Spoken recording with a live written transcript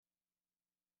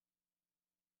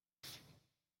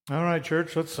All right,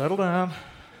 church, let's settle down.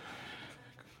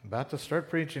 About to start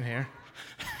preaching here.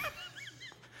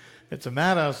 It's a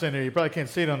madhouse in here. You probably can't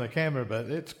see it on the camera, but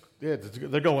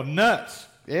they're going nuts.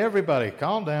 Everybody,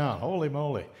 calm down. Holy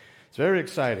moly. It's very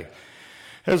exciting.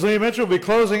 As Lee mentioned, we'll be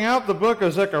closing out the book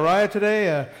of Zechariah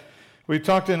today. We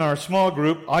talked in our small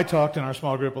group, I talked in our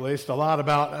small group at least, a lot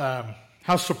about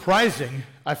how surprising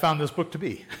I found this book to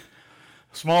be.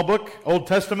 Small book, Old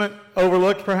Testament,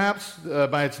 overlooked perhaps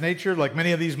by its nature, like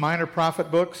many of these minor prophet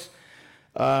books.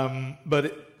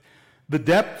 The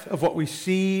depth of what we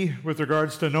see with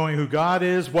regards to knowing who God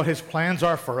is, what His plans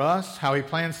are for us, how He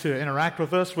plans to interact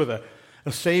with us with a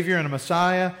Savior and a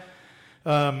Messiah,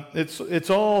 it's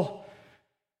all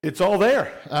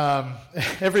there,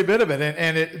 every bit of it,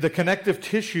 and the connective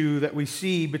tissue that we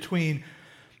see between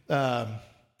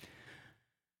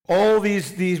all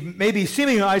these maybe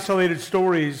seemingly isolated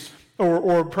stories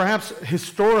or perhaps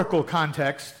historical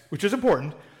context, which is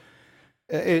important,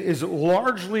 is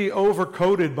largely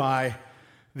overcoated by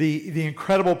the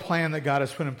incredible plan that God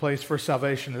has put in place for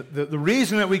salvation. The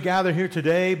reason that we gather here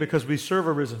today, because we serve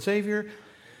a risen Savior,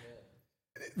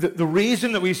 the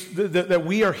reason that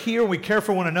we are here and we care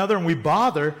for one another and we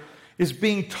bother is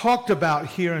being talked about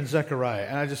here in Zechariah.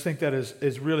 And I just think that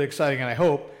is really exciting, and I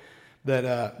hope that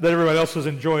everybody else has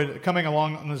enjoyed coming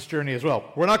along on this journey as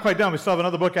well. We're not quite done. We still have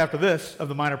another book after this of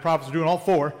the minor prophets. We're doing all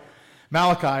four,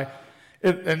 Malachi.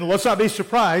 And let's not be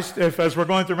surprised if, as we're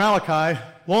going through Malachi,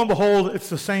 lo and behold, it's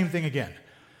the same thing again.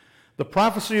 The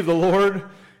prophecy of the Lord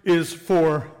is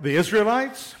for the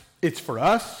Israelites. It's for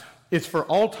us. It's for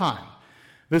all time.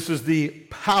 This is the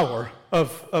power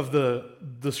of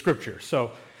the Scripture.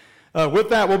 So with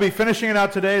that, we'll be finishing it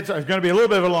out today. It's going to be a little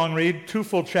bit of a long read, 2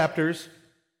 full chapters.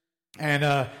 And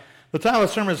the title of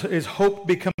the sermon is Hope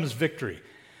Becomes Victory.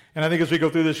 And I think as we go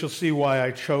through this, you'll see why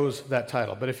I chose that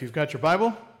title. But if you've got your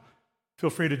Bible, feel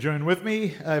free to join with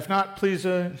me. If not, please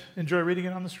enjoy reading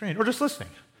it on the screen or just listening.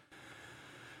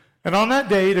 And on that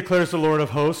day, declares the Lord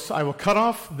of hosts, I will cut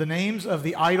off the names of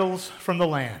the idols from the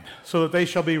land, so that they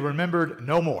shall be remembered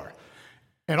no more.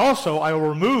 And also I will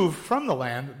remove from the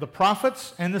land the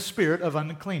prophets and the spirit of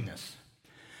uncleanness.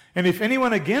 And if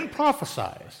anyone again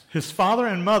prophesies, his father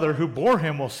and mother who bore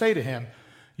him will say to him,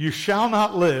 You shall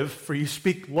not live, for you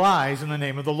speak lies in the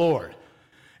name of the Lord.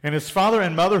 And his father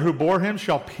and mother who bore him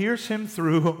shall pierce him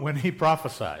through when he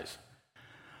prophesies.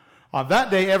 On that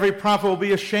day every prophet will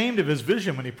be ashamed of his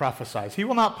vision when he prophesies. He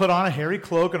will not put on a hairy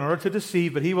cloak in order to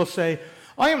deceive, but he will say,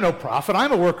 I am no prophet, I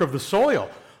am a worker of the soil,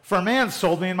 for a man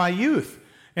sold me in my youth.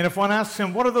 And if one asks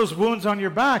him, What are those wounds on your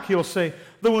back? He will say,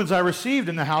 The wounds I received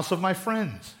in the house of my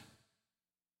friends.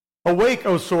 Awake,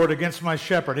 O sword, against my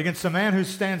shepherd, against the man who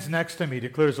stands next to me,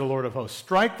 declares the Lord of hosts.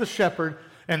 Strike the shepherd,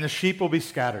 and the sheep will be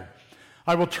scattered.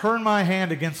 I will turn my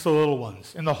hand against the little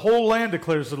ones. In the whole land,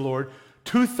 declares the Lord,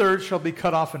 2/3 shall be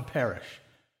cut off and perish,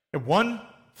 and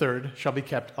 1/3 shall be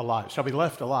kept alive, shall be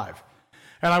left alive.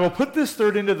 And I will put this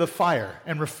third into the fire,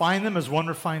 and refine them as one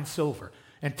refines silver,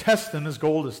 and test them as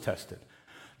gold is tested.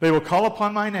 They will call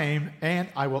upon my name, and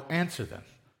I will answer them.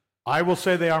 I will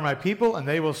say they are my people, and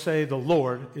they will say the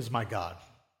Lord is my God.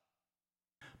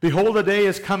 Behold, a day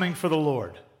is coming for the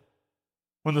Lord,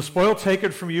 when the spoil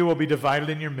taken from you will be divided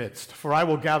in your midst. For I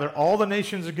will gather all the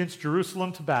nations against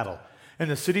Jerusalem to battle, and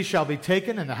the city shall be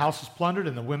taken, and the houses plundered,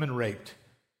 and the women raped.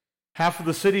 Half of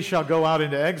the city shall go out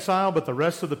into exile, but the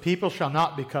rest of the people shall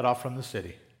not be cut off from the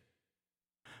city.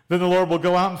 Then the Lord will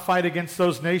go out and fight against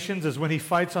those nations as when he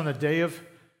fights on the day of...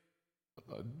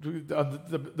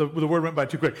 The word went by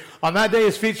too quick. On that day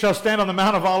his feet shall stand on the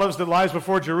Mount of Olives that lies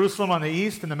before Jerusalem on the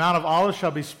east, and the Mount of Olives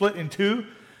shall be split in two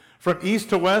from east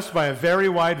to west by a very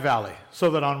wide valley, so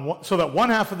that one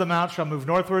half of the mount shall move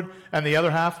northward and the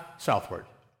other half southward.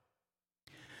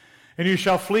 And you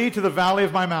shall flee to the valley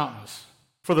of my mountains,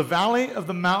 for the valley of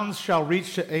the mountains shall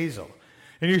reach to Azel.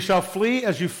 And you shall flee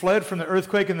as you fled from the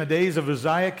earthquake in the days of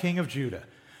Uzziah king of Judah.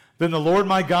 Then the Lord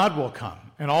my God will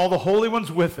come, and all the holy ones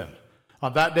with him.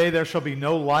 On that day there shall be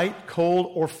no light,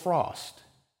 cold, or frost.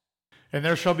 And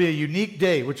there shall be a unique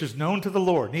day which is known to the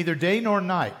Lord, neither day nor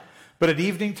night, but at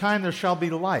evening time there shall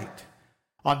be light.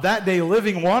 On that day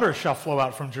living waters shall flow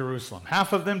out from Jerusalem,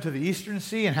 half of them to the eastern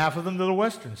sea and half of them to the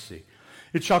western sea.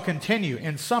 It shall continue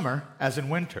in summer as in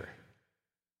winter.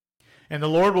 And the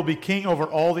Lord will be king over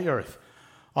all the earth.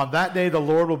 On that day the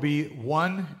Lord will be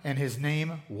one, and his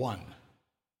name one.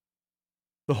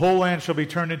 The whole land shall be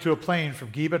turned into a plain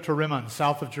from Geba to Rimmon,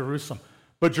 south of Jerusalem.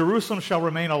 But Jerusalem shall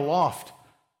remain aloft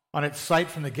on its site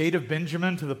from the gate of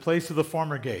Benjamin to the place of the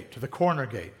former gate, to the corner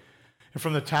gate, and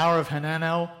from the tower of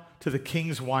Hananel to the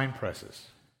king's wine presses.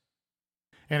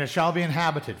 and it shall be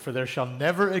inhabited, for there shall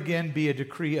never again be a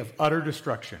decree of utter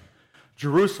destruction.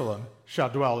 Jerusalem shall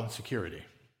dwell in security.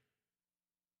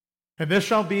 And this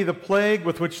shall be the plague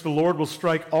with which the Lord will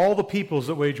strike all the peoples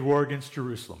that wage war against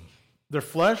Jerusalem. Their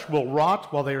flesh will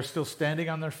rot while they are still standing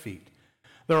on their feet.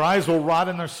 Their eyes will rot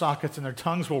in their sockets, and their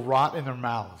tongues will rot in their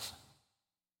mouths.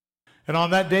 And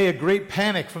on that day a great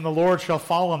panic from the Lord shall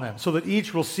fall on them, so that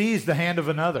each will seize the hand of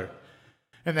another.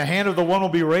 And the hand of the one will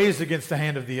be raised against the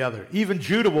hand of the other. Even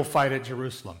Judah will fight at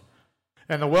Jerusalem.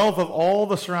 And the wealth of all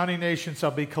the surrounding nations shall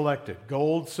be collected,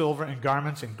 gold, silver, and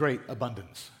garments in great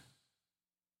abundance.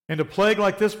 And a plague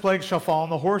like this plague shall fall on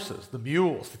the horses, the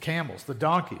mules, the camels, the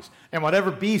donkeys, and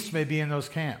whatever beasts may be in those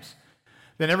camps.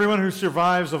 Then everyone who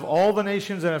survives of all the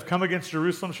nations that have come against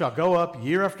Jerusalem shall go up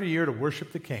year after year to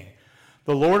worship the King,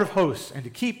 the Lord of hosts, and to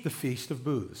keep the Feast of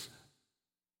Booths.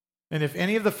 And if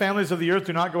any of the families of the earth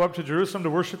do not go up to Jerusalem to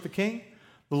worship the King,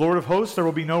 the Lord of hosts, there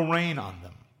will be no rain on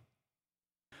them.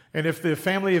 And if the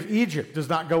family of Egypt does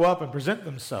not go up and present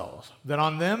themselves, then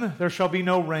on them there shall be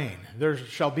no rain. There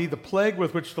shall be the plague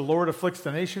with which the Lord afflicts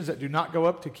the nations that do not go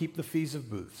up to keep the Feast of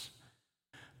Booths.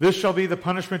 This shall be the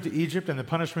punishment to Egypt and the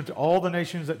punishment to all the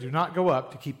nations that do not go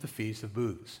up to keep the Feast of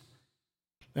Booths.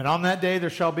 And on that day there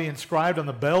shall be inscribed on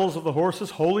the bells of the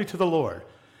horses, Holy to the Lord.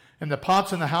 And the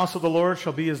pots in the house of the Lord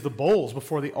shall be as the bowls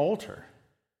before the altar.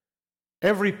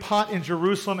 Every pot in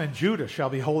Jerusalem and Judah shall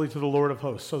be holy to the Lord of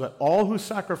hosts, so that all who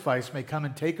sacrifice may come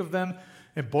and take of them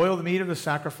and boil the meat of the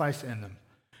sacrifice in them.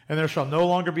 And there shall no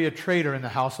longer be a traitor in the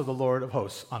house of the Lord of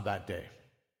hosts on that day.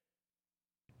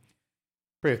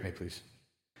 Pray with me, please.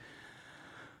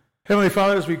 Heavenly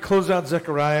Father, as we close out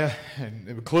Zechariah,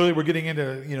 and clearly we're getting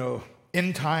into,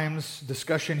 end times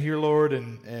discussion here, Lord,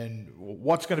 and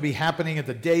what's going to be happening at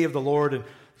the day of the Lord. And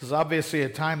this is obviously a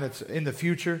time that's in the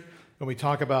future when we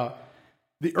talk about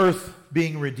the earth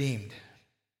being redeemed,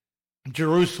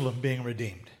 Jerusalem being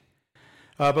redeemed.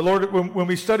 But Lord, when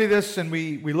we study this and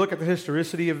we look at the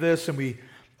historicity of this and we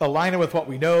align it with what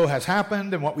we know has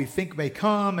happened and what we think may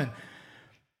come, and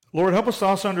Lord, help us to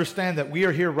also understand that we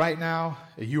are here right now,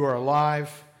 that you are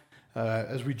alive.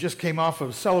 As we just came off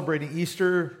of celebrating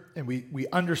Easter, and we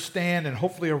understand and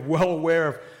hopefully are well aware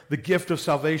of the gift of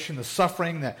salvation, the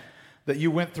suffering that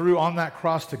you went through on that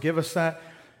cross to give us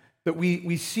that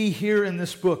we see here in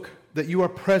this book that you are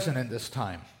present in this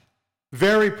time,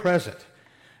 very present,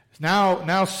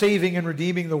 now saving and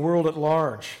redeeming the world at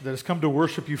large that has come to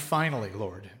worship you finally,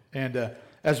 Lord. And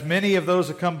as many of those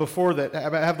that come before that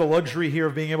have the luxury here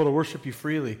of being able to worship you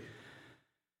freely,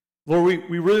 Lord,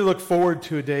 we really look forward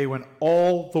to a day when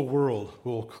all the world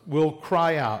will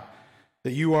cry out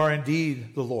that you are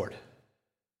indeed the Lord.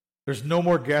 There's no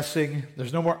more guessing.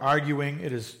 There's no more arguing.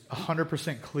 It is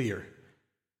 100% clear.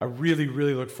 I really,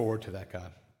 really look forward to that,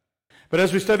 God. But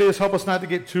as we study this, help us not to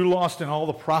get too lost in all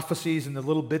the prophecies and the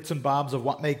little bits and bobs of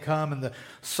what may come and the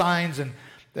signs. And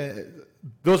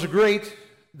those are great.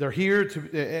 They're here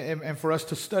and for us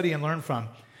to study and learn from.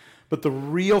 But the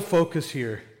real focus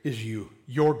here is you,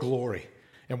 your glory,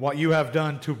 and what you have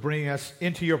done to bring us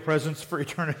into your presence for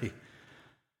eternity.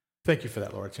 Thank you for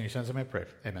that, Lord. It's in your son's name I pray.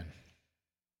 Amen.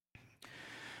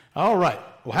 All right.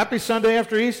 Well, happy Sunday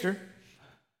after Easter.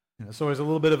 It's always a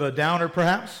little bit of a downer,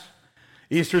 perhaps.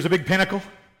 Easter is a big pinnacle.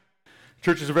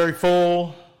 Churches are very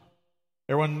full.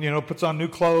 Everyone, puts on new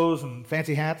clothes and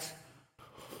fancy hats.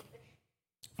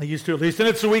 They used to, at least. And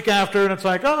it's the week after, and it's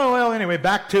like, oh, well, anyway,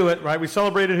 back to it, right? We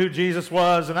celebrated who Jesus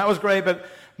was, and that was great, but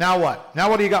now what?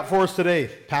 Now what do you got for us today,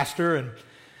 Pastor? And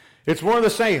it's more of the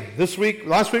same.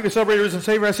 Last week we celebrated Risen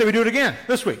Savior. I say we do it again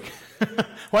this week.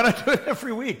 Why not do it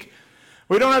every week?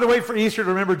 We don't have to wait for Easter to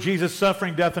remember Jesus'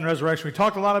 suffering, death, and resurrection. We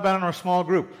talked a lot about it in our small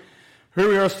group. Here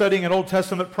we are studying an Old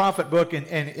Testament prophet book,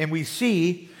 and we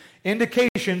see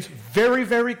indications very,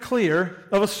 very clear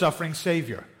of a suffering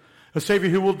Savior. A Savior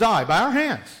who will die by our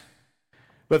hands,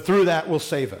 but through that will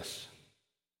save us.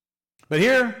 But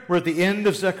here, we're at the end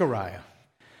of Zechariah.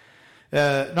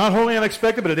 Not wholly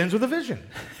unexpected, but it ends with a vision.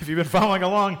 If you've been following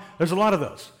along, there's a lot of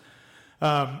those.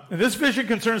 And this vision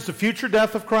concerns the future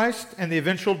death of Christ and the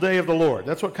eventual day of the Lord.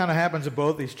 That's what kind of happens in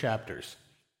both these chapters.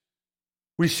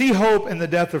 We see hope in the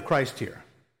death of Christ here.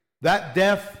 That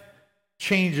death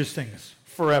changes things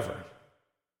forever.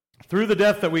 Through the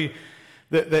death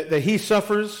that he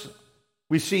suffers,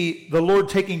 we see the Lord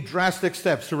taking drastic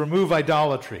steps to remove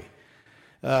idolatry,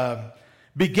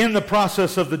 begin the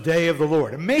process of the day of the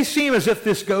Lord. It may seem as if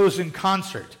this goes in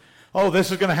concert. Oh,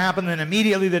 this is going to happen, then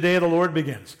immediately the day of the Lord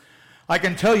begins. I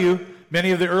can tell you,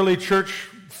 many of the early church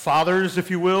fathers,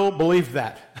 if you will, believed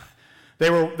that. They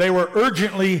were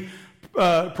urgently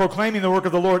proclaiming the work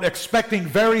of the Lord, expecting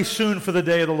very soon for the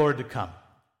day of the Lord to come.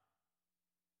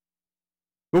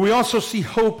 But we also see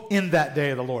hope in that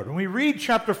day of the Lord. When we read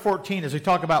chapter 14, as we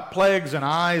talk about plagues and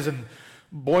eyes and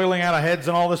boiling out of heads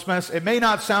and all this mess, it may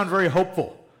not sound very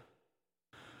hopeful.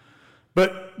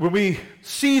 But when we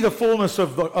see the fullness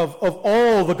of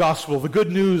all the gospel, the good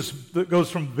news that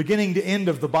goes from beginning to end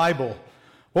of the Bible,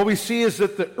 what we see is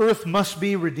that the earth must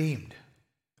be redeemed.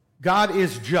 God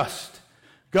is just.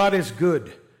 God is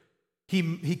good.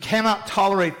 He cannot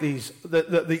tolerate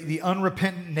the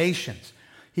unrepentant nations.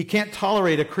 He can't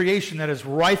tolerate a creation that is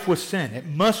rife with sin. It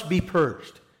must be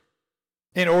purged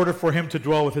in order for him to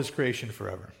dwell with his creation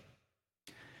forever.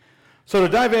 So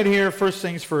to dive in here, first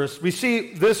things first, we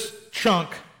see this chunk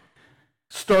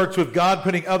starts with God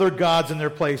putting other gods in their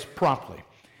place promptly.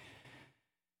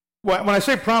 When I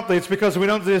say promptly, it's because we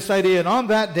don't have this idea, and on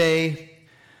that day,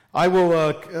 I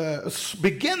will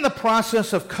begin the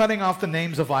process of cutting off the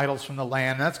names of idols from the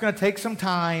land. That's going to take some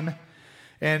time,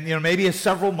 and maybe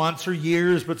several months or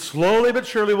years, but slowly but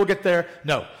surely we'll get there.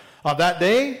 No. On that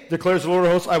day, declares the Lord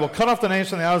of hosts, I will cut off the names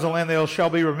from the idols of the land, they shall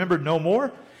be remembered no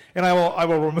more. And I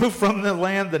will remove from the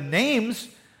land the names,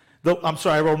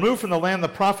 I will remove from the land the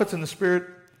prophets and the spirit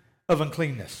of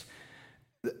uncleanness.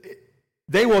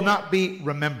 They will not be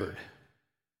remembered.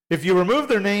 If you remove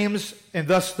their names and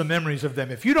thus the memories of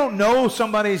them, if you don't know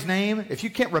somebody's name, if you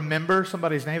can't remember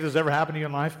somebody's name, if this has ever happened to you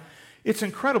in life, it's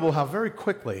incredible how very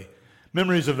quickly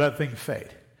memories of that thing fade.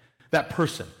 That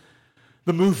person,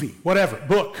 the movie, whatever,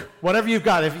 book, whatever you've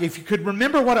got. If you could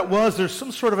remember what it was, there's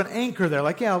some sort of an anchor there.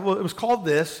 Like, yeah, well, it was called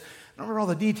this. I don't remember all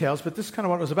the details, but this is kind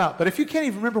of what it was about. But if you can't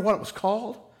even remember what it was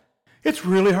called, it's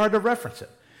really hard to reference it.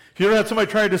 If you ever had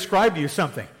somebody try to describe to you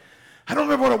something, I don't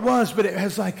remember what it was, but it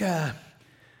has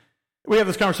we have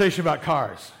this conversation about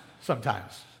cars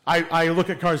sometimes. I look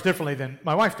at cars differently than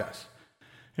my wife does.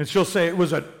 And she'll say it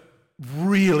was a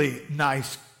really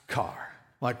nice car.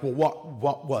 Like, well,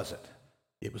 what was it?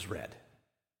 It was red.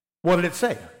 What did it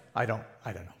say? I don't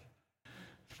know.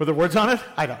 Were there words on it?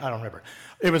 I don't remember.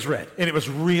 It was red, and it was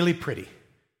really pretty.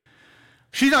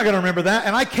 She's not going to remember that,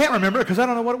 and I can't remember it because I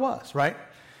don't know what it was, right?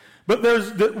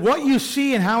 But what you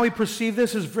see and how we perceive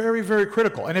this is very, very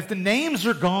critical. And if the names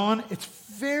are gone, it's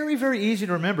very, very easy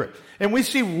to remember it. And we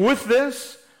see with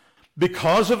this,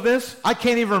 because of this, I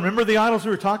can't even remember the idols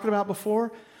we were talking about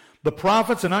before. The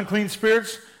prophets and unclean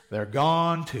spirits, they're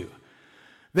gone too.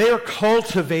 They are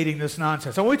cultivating this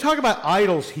nonsense. And when we talk about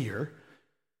idols here,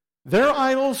 their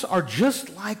idols are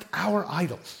just like our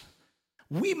idols.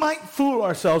 We might fool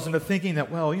ourselves into thinking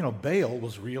that, Baal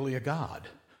was really a god.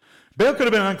 Baal could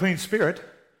have been an unclean spirit,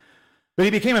 but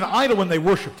he became an idol when they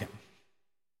worshipped him.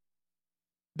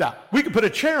 Now, we could put a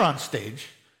chair on stage,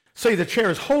 say the chair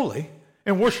is holy,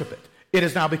 and worship it. It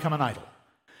has now become an idol.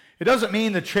 It doesn't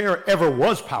mean the chair ever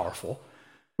was powerful.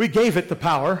 We gave it the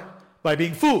power by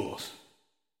being fools.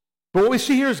 But what we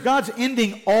see here is God's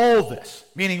ending all this,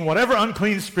 meaning whatever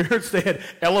unclean spirits they had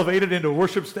elevated into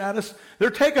worship status, they're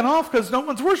taken off because no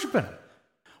one's worshiping him.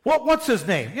 What's his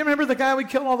name? You remember the guy we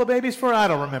killed all the babies for? I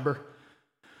don't remember.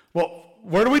 Well,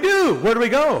 where do we do? Where do we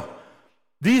go?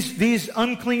 These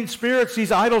unclean spirits,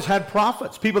 these idols had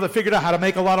prophets, people that figured out how to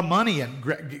make a lot of money and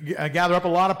gather up a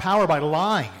lot of power by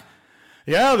lying.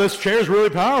 Yeah, this chair is really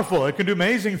powerful. It can do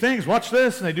amazing things. Watch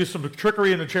this. And they do some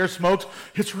trickery and the chair smokes.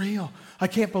 It's real. I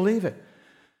can't believe it.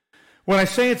 When I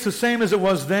say it's the same as it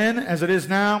was then, as it is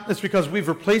now, it's because we've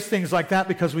replaced things like that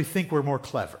because we think we're more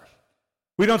clever.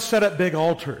 We don't set up big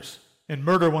altars and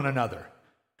murder one another.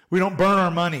 We don't burn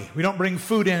our money. We don't bring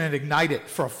food in and ignite it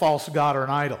for a false god or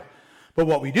an idol. But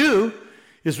what we do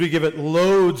is we give it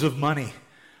loads of money,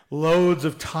 loads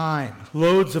of time,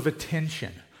 loads of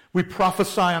attention. We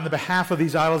prophesy on the behalf of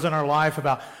these idols in our life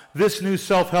about this new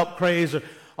self-help craze. Or,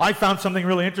 I found something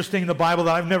really interesting in the Bible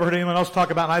that I've never heard anyone else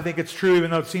talk about, and I think it's true,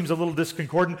 even though it seems a little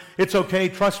discordant. It's okay.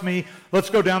 Trust me. Let's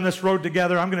go down this road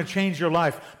together. I'm going to change your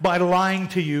life by lying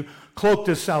to you, cloaked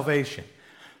as salvation.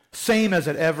 Same as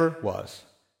it ever was.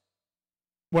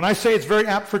 When I say it's very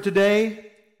apt for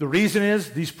today, the reason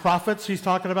is these prophets he's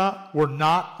talking about were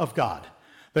not of God.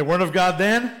 They weren't of God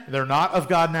then. They're not of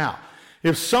God now.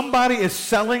 If somebody is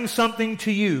selling something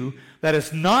to you that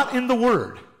is not in the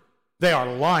Word, they are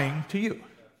lying to you.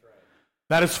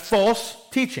 That is false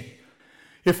teaching.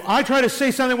 If I try to say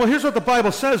something, well, here's what the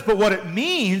Bible says, but what it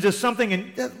means is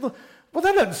something, well,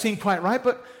 that doesn't seem quite right,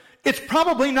 but it's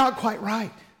probably not quite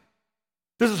right.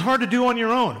 This is hard to do on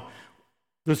your own.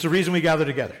 There's a reason we gather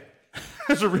together.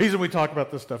 There's a reason we talk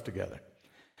about this stuff together.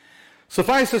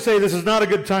 Suffice to say, this is not a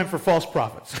good time for false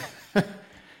prophets.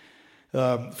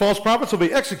 False prophets will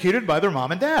be executed by their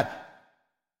mom and dad.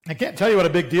 I can't tell you what a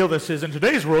big deal this is. In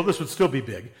today's world, this would still be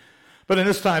big. But in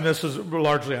this time, this is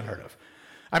largely unheard of.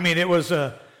 I mean, it was,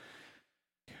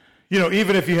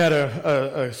 Even if you had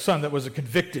a son that was a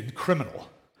convicted criminal,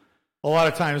 a lot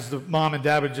of times the mom and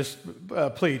dad would just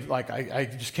plead, like, I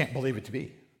just can't believe it to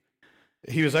be.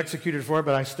 He was executed for it,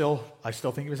 but I still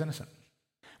think he was innocent.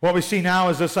 What we see now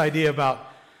is this idea about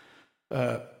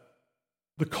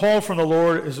the call from the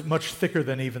Lord is much thicker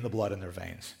than even the blood in their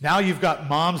veins. Now you've got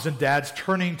moms and dads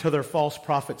turning to their false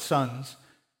prophet sons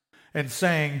and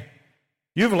saying,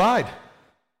 you've lied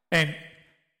and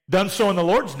done so in the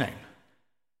Lord's name.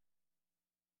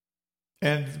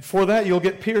 And for that, you'll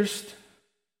get pierced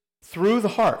through the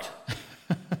heart.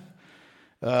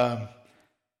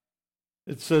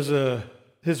 It says,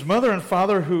 his mother and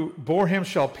father who bore him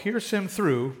shall pierce him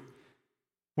through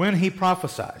when he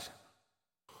prophesies.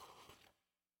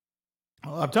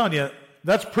 Well, I'm telling you,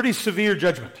 that's pretty severe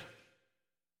judgment.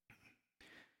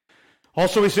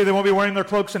 Also, we see they won't be wearing their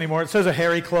cloaks anymore. It says a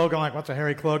hairy cloak. I'm like, what's a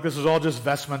hairy cloak? This is all just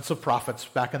vestments of prophets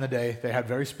back in the day. They had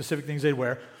very specific things they'd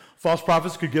wear. False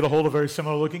prophets could get a hold of very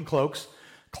similar-looking cloaks,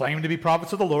 claim to be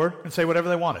prophets of the Lord, and say whatever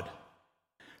they wanted.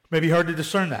 Maybe hard to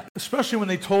discern that, especially when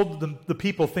they told the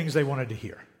people things they wanted to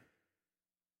hear.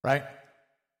 Right?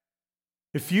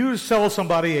 If you sell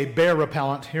somebody a bear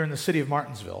repellent here in the city of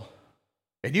Martinsville,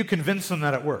 and you convince them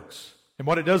that it works, and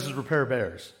what it does is repel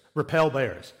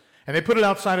bears, and they put it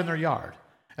outside in their yard,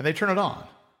 and they turn it on,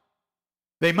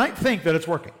 they might think that it's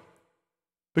working.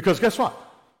 Because guess what?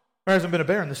 There hasn't been a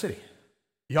bear in the city.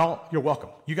 Y'all, you're welcome.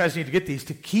 You guys need to get these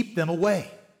to keep them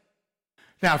away.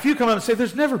 Now, if you come up and say,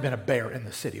 there's never been a bear in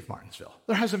the city of Martinsville.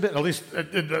 There hasn't been, at least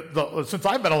since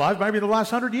I've been alive, maybe the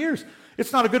last 100 years.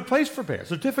 It's not a good place for bears.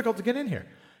 They're difficult to get in here.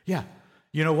 Yeah.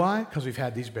 You know why? Because we've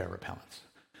had these bear repellents.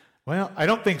 Well, I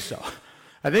don't think so.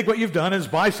 I think what you've done is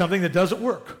buy something that doesn't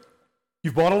work.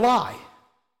 You've bought a lie.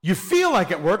 You feel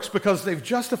like it works because they've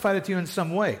justified it to you in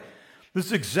some way. This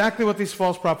is exactly what these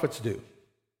false prophets do.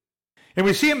 And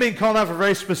we see them being called out for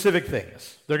very specific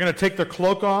things. They're going to take their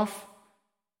cloak off,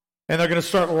 and they're going to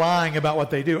start lying about what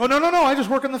they do. Oh, no, I just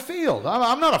work in the field.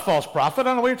 I'm not a false prophet. I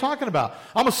don't know what you're talking about.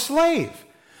 I'm a slave.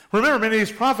 Remember, many of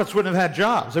these prophets wouldn't have had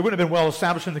jobs. They wouldn't have been well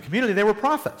established in the community. They were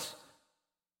prophets.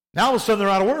 Now all of a sudden they're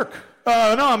out of work.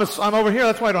 No, I'm over here.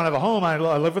 That's why I don't have a home. I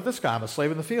live with this guy. I'm a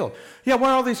slave in the field. Yeah,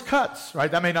 where are all these cuts?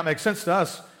 Right? That may not make sense to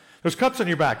us. There's cuts on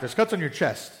your back. There's cuts on your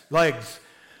chest, legs.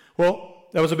 Well,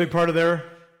 that was a big part of their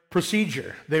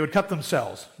procedure. They would cut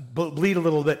themselves, bleed a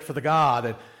little bit for the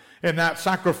God, and that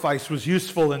sacrifice was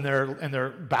useful in their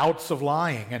bouts of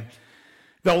lying, and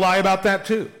they'll lie about that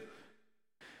too.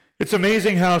 It's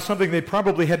amazing how something they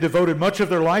probably had devoted much of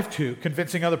their life to,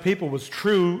 convincing other people was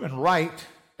true and right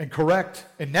and correct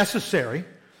and necessary,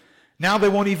 now they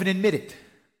won't even admit it.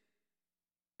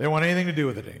 They don't want anything to do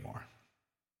with it anymore.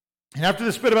 And after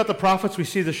this bit about the prophets, we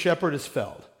see the shepherd is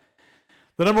felled.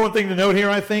 The number one thing to note here,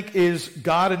 I think, is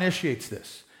God initiates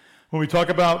this. When we talk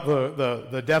about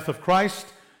the death of Christ,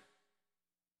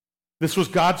 this was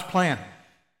God's plan.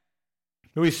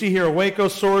 We see here, awake, O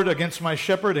sword, against my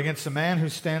shepherd, against the man who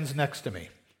stands next to me.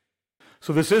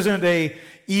 So this isn't an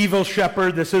evil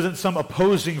shepherd. This isn't some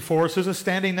opposing force. This is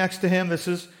standing next to him. This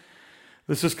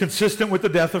is consistent with the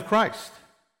death of Christ.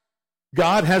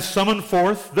 God has summoned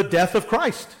forth the death of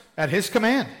Christ at his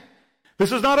command.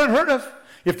 This is not unheard of.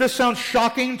 If this sounds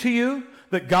shocking to you,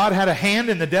 that God had a hand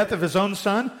in the death of his own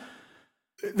son,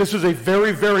 this is a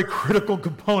very, very critical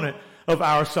component of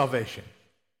our salvation.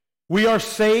 We are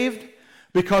saved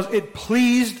because it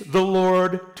pleased the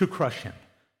Lord to crush him.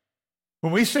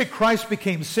 When we say Christ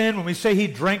became sin, when we say he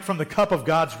drank from the cup of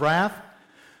God's wrath,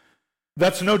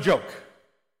 that's no joke.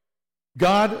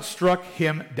 God struck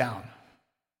him down.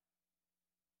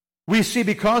 We see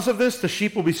because of this, the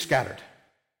sheep will be scattered.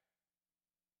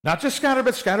 Not just scattered,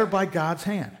 but scattered by God's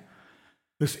hand.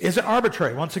 This isn't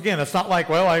arbitrary. Once again, it's not like,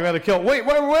 well, I got to kill. Wait,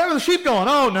 where are the sheep going?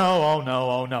 Oh, no.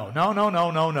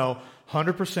 No.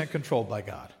 100% controlled by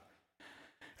God.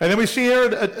 And then we see here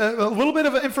a little bit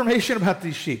of information about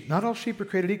these sheep. Not all sheep are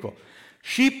created equal.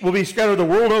 Sheep will be scattered the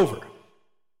world over.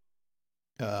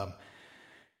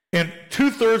 And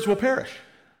 2/3 will perish.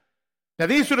 Now,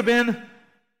 these would have been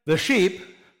the sheep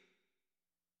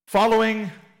following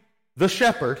the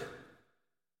shepherd.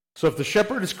 So if the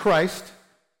shepherd is Christ,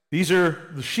 these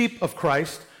are the sheep of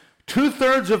Christ.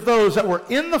 2/3 of those that were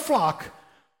in the flock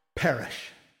perish.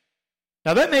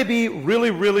 Now, that may be really,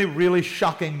 really, really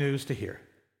shocking news to hear.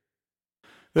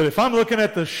 That if I'm looking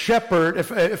at the shepherd,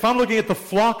 if I'm looking at the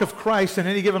flock of Christ in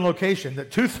any given location,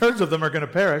 that 2/3 of them are going to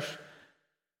perish,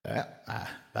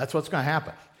 that's what's going to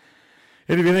happen.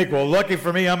 And if you think, well, lucky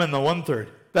for me, I'm in the 1/3.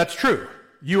 That's true.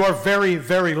 You are very,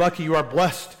 very lucky. You are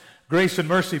blessed, grace and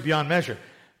mercy beyond measure.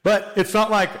 But it's not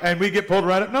like, and we get pulled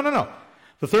right up. No.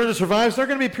 The third that survives, they're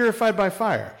going to be purified by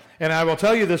fire. And I will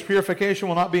tell you, this purification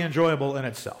will not be enjoyable in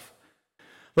itself.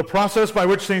 The process by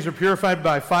which things are purified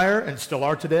by fire, and still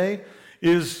are today,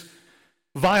 is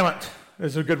violent,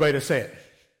 is a good way to say it.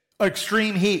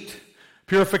 Extreme heat,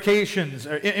 purifications,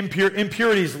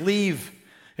 impurities leave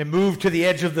and move to the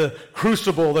edge of the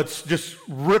crucible that's just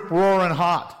rip-roaring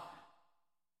hot.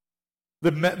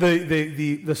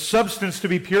 The substance to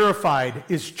be purified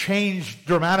is changed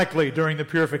dramatically during the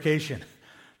purification.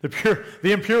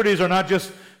 The impurities are not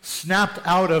just snapped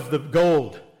out of the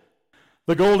gold.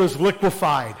 The gold is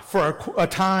liquefied for a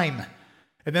time.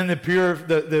 And then the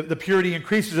purity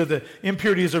increases, or the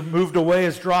impurities are moved away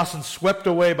as dross and swept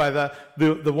away by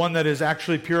the one that is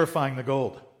actually purifying the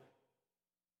gold.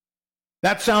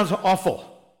 That sounds awful.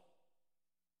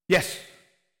 Yes,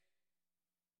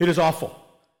 it is awful.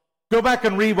 Go back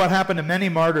and read what happened to many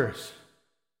martyrs.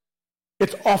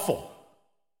 It's awful.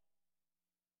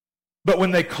 But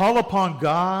when they call upon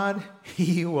God,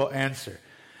 He will answer.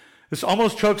 This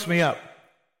almost chokes me up.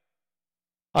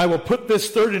 I will put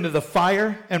this third into the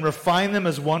fire and refine them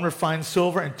as one refines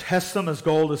silver and test them as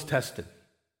gold is tested.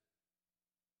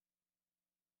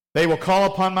 They will call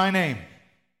upon my name,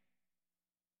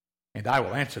 and I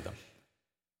will answer them.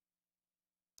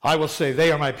 I will say,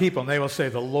 they are my people, and they will say,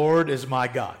 the Lord is my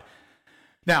God.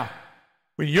 Now,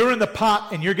 when you're in the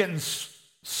pot and you're getting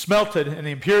smelted and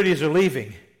the impurities are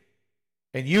leaving,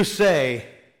 and you say,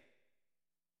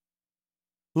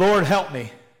 Lord, help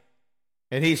me,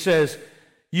 and He says,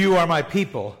 you are my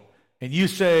people, and you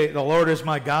say, the Lord is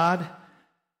my God,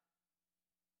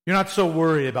 you're not so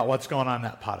worried about what's going on in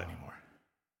that pot anymore.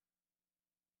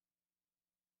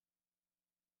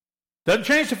 Doesn't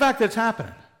change the fact that it's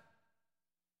happening.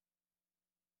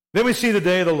 Then we see the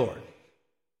day of the Lord.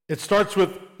 It starts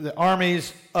with the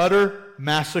army's utter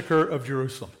massacre of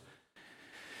Jerusalem.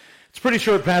 It's a pretty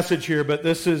short passage here, but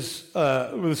this is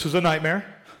a nightmare,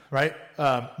 right?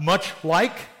 Much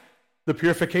like the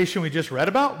purification we just read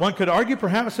about, one could argue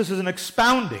perhaps this is an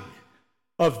expounding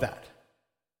of that.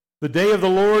 The day of the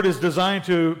Lord is designed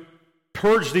to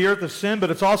purge the earth of sin, but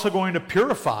it's also going to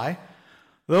purify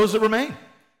those that remain.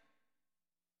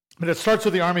 But it starts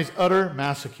with the army's utter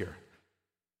massacre.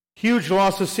 Huge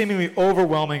losses, seemingly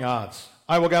overwhelming odds.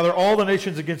 I will gather all the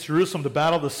nations against Jerusalem to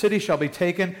battle. The city shall be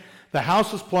taken, the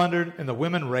house is plundered, and the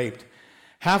women raped.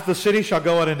 Half the city shall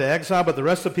go out into exile, but the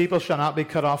rest of the people shall not be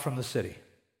cut off from the city.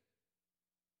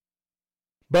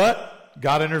 But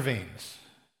God intervenes.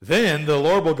 Then the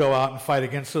Lord will go out and fight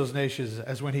against those nations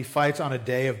as when He fights on a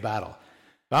day of battle.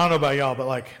 I don't know about y'all,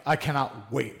 but I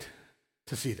cannot wait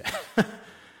to see that.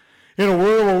 In a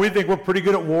world where we think we're pretty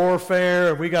good at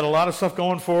warfare and we got a lot of stuff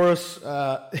going for us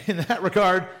in that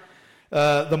regard,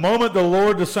 the moment the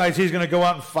Lord decides He's going to go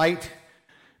out and fight,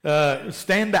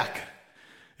 stand back.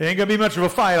 It ain't going to be much of a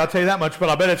fight, I'll tell you that much, but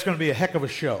I bet it's going to be a heck of a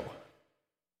show.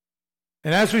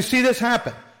 And as we see this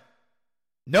happen,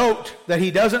 note that He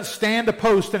doesn't stand a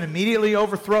post and immediately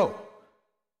overthrow.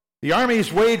 The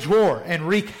armies wage war and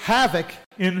wreak havoc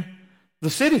in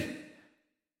the city.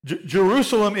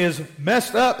 Jerusalem is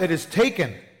messed up. It is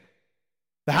taken.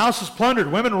 The house is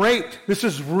plundered. Women raped. This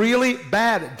is really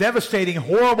bad, devastating,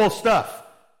 horrible stuff.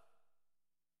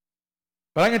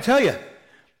 But I can tell you,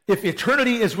 if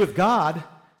eternity is with God,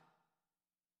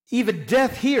 even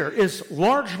death here is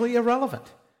largely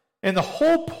irrelevant. And the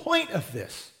whole point of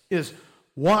this is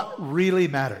what really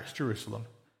matters, Jerusalem.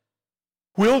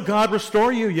 Will God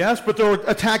restore you? Yes, but they're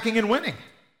attacking and winning.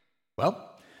 Well,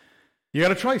 you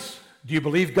got a choice. Do you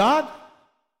believe God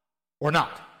or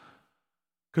not?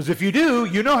 Because if you do,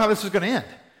 you know how this is going to end.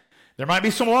 There might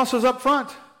be some losses up front,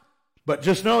 but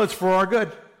just know it's for our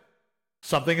good.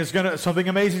 Something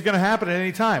amazing is going to happen at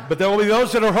any time. But there will be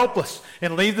those that are hopeless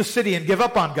and leave the city and give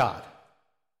up on God.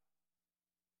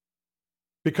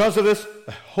 Because of this,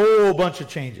 a whole bunch of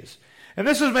changes. And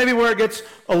this is maybe where it gets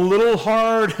a little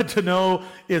hard to know,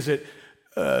 is it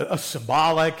a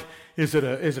symbolic? Is it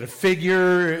a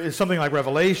figure? Is something like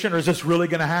Revelation? Or is this really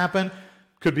going to happen?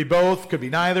 Could be both, could be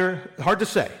neither. Hard to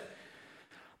say.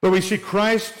 But we see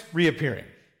Christ reappearing.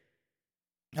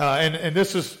 And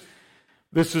there's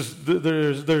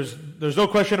no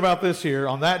question about this here.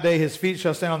 On that day, His feet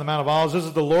shall stand on the Mount of Olives. This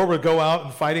is the Lord would go out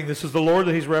and fighting. This is the Lord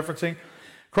that He's referencing.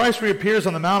 Christ reappears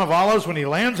on the Mount of Olives. When He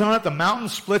lands on it, the mountain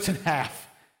splits in half.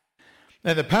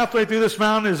 And the pathway through this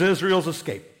mountain is Israel's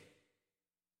escape.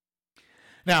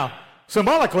 Now,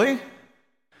 symbolically,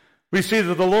 we see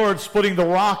that the Lord splitting the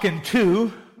rock in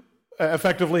two,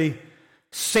 effectively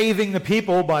saving the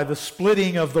people by the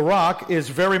splitting of the rock, is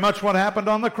very much what happened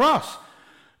on the cross.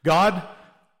 God's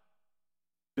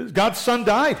Son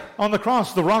died on the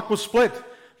cross. The rock was split.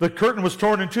 the curtain was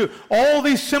torn in two. All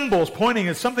these symbols pointing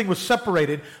at something was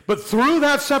separated, but through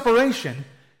that separation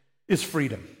is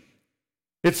freedom.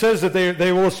 It says that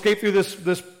they will escape through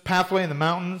this pathway in the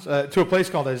mountains to a place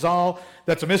called Azal.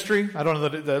 That's a mystery. I don't know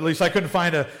that, at least I couldn't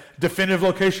find a definitive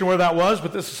location where that was,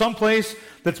 but this is some place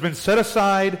that's been set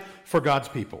aside for God's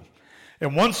people.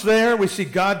 And once there, we see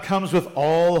God comes with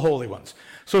all the holy ones.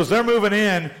 So as they're moving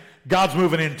in, God's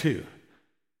moving in too.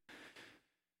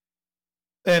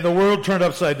 And the world turned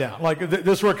upside down. Like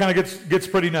this is where it kind of gets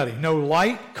pretty nutty. No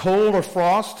light, cold, or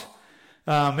frost.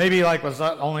 Maybe was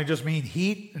that only just mean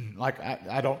heat? And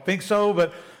I don't think so,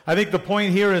 but I think the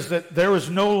point here is that there is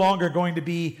no longer going to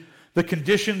be the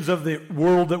conditions of the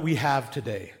world that we have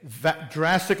today.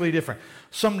 Drastically different.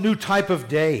 Some new type of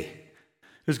day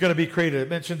is going to be created. It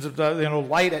mentions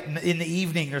light in the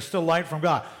evening. There's still light from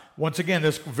God. Once again,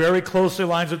 this very closely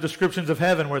aligns with descriptions of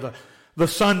heaven where the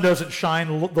sun doesn't shine.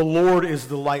 The Lord is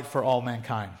the light for all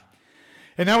mankind.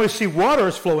 And now we see water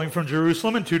is flowing from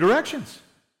Jerusalem in two directions.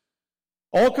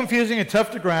 All confusing and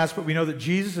tough to grasp, but we know that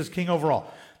Jesus is king over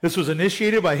all. This was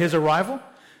initiated by his arrival.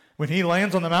 When he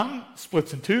lands on the mountain,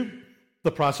 splits in two,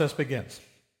 the process begins.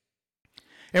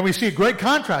 And we see a great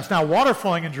contrast. Now, water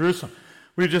flowing in Jerusalem.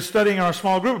 We were just studying in our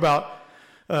small group about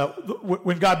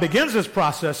when God begins this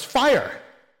process, fire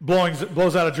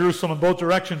blows out of Jerusalem in both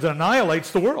directions and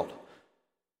annihilates the world.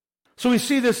 So we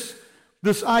see this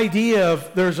idea of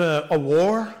there's a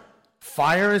war,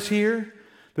 fire is here,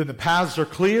 then the paths are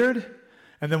cleared,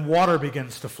 and then water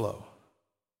begins to flow.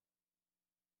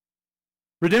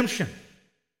 Redemption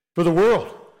for the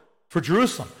world, for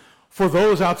Jerusalem, for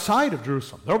those outside of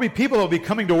Jerusalem. There will be people that will be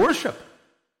coming to worship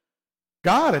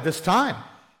God at this time.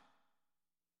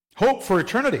 Hope for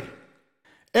eternity.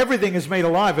 Everything is made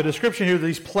alive. A description here,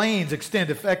 these plains extend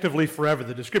effectively forever.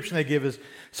 The description they give is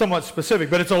somewhat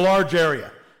specific, but it's a large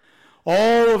area.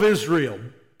 All of Israel,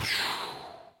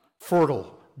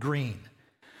 fertile, green.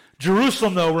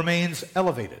 Jerusalem, though, remains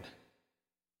elevated.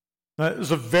 It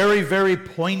was a very, very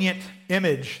poignant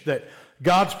image that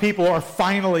God's people are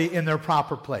finally in their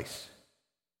proper place.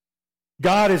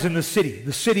 God is in the city.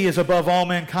 The city is above all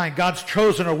mankind. God's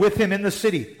chosen are with him in the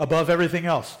city, above everything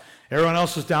else. Everyone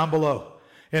else is down below.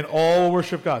 And all will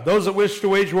worship God. Those that wish to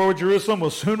wage war with Jerusalem will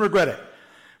soon regret it.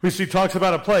 We see talks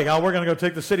about a plague. Oh, we're going to go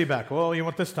take the city back. Well, you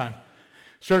want this time.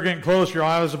 Start getting close, your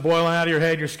eyes are boiling out of your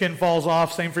head, your skin falls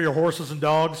off. Same for your horses and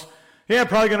dogs. Yeah,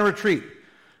 probably going to retreat.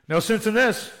 No sense in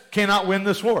this. Cannot win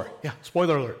this war. Yeah,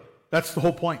 spoiler alert. That's the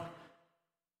whole point.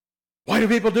 Why do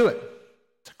people do it?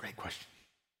 It's a great question.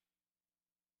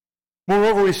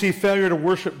 Moreover, we see failure to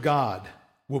worship God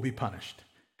will be punished.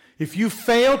 If you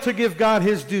fail to give God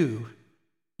his due,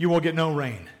 you will get no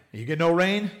rain. You get no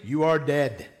rain, you are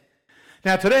dead.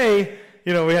 Now today,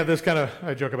 we have this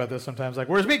I joke about this sometimes, like,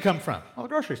 where's meat come from? Well, the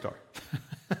grocery store.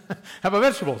 How about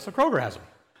vegetables? The Kroger has them.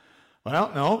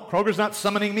 Well, no, Kroger's not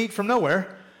summoning meat from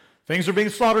nowhere. Things are being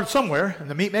slaughtered somewhere, and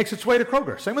the meat makes its way to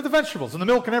Kroger. Same with the vegetables and the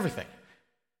milk and everything.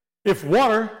 If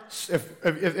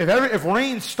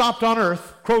rain stopped on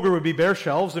earth, Kroger would be bare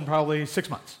shelves in probably 6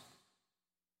 months.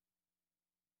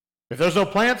 If there's no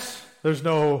plants, there's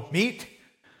no meat,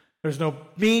 there's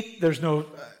no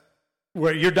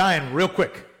where you're dying real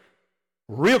quick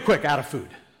out of food.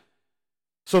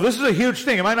 So this is a huge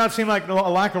thing. It might not seem like a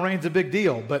lack of rain is a big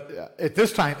deal, but at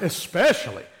this time,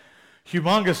 especially,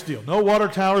 humongous deal. No water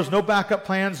towers, no backup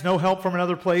plans, no help from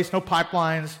another place, no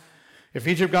pipelines. If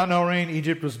Egypt got no rain,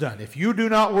 Egypt was done. If you do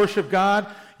not worship God,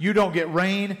 you don't get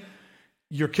rain,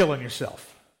 you're killing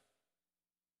yourself.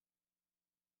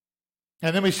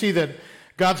 And then we see that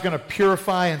God's going to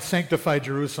purify and sanctify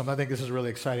Jerusalem. I think this is really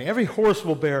exciting. Every horse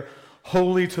will bear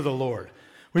holy to the Lord.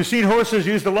 We've seen horses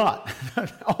used a lot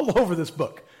all over this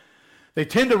book. They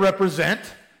tend to represent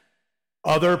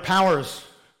other powers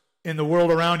in the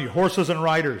world around you. Horses and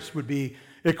riders would be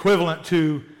equivalent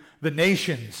to the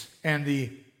nations and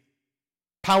the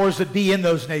powers that be in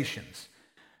those nations.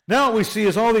 Now what we see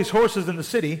is all these horses in the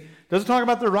city. Doesn't talk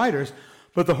about their riders,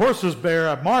 but the horses bear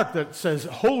a mark that says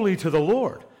holy to the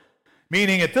Lord.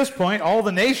 Meaning at this point, all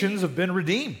the nations have been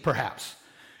redeemed, perhaps.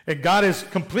 And God is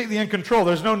completely in control.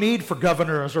 There's no need for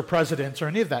governors or presidents or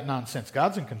any of that nonsense.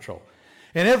 God's in control.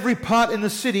 And every pot in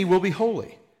the city will be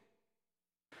holy.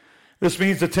 This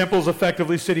means the temple is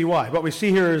effectively citywide. What we see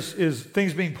here is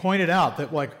things being pointed out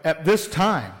that, like, at this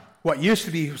time, what used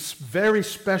to be very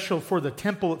special for the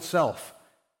temple itself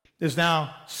is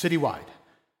now citywide.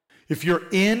 If you're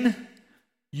in,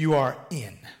 you are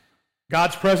in.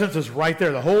 God's presence is right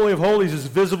there. The Holy of Holies is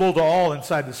visible to all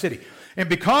inside the city. And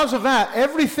because of that,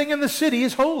 everything in the city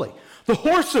is holy. The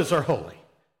horses are holy.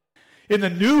 In the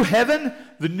new heaven,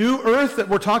 the new earth that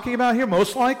we're talking about here,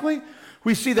 most likely,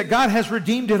 we see that God has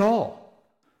redeemed it all.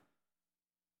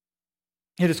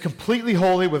 It is completely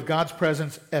holy with God's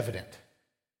presence evident.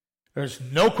 There's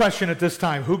no question at this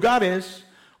time who God is,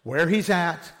 where he's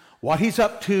at, what he's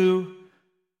up to.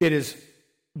 It is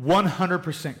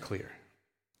 100% clear.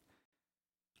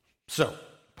 So,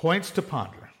 points to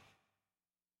ponder.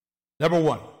 Number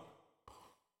one,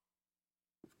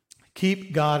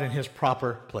 keep God in his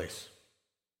proper place.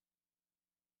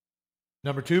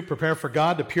 Number two, prepare for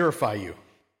God to purify you.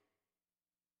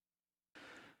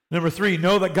 Number three,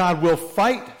 know that God will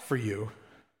fight for you.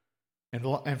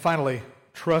 And finally,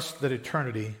 trust that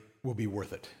eternity will be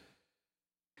worth it.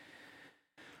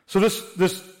 So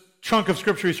this chunk of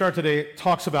scripture we start today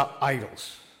talks about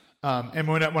idols. And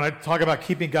when I talk about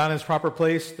keeping God in his proper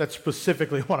place, that's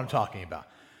specifically what I'm talking about.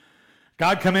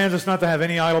 God commands us not to have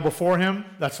any idol before him.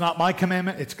 That's not my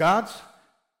commandment, it's God's.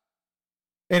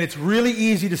 And it's really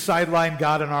easy to sideline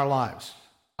God in our lives.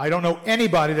 I don't know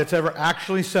anybody that's ever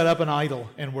actually set up an idol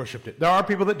and worshiped it. There are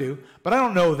people that do, but I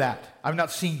don't know that. I've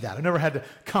not seen that. I've never had to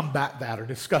combat that or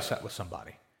discuss that with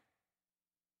somebody.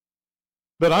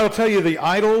 But I will tell you the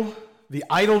idol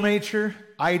nature,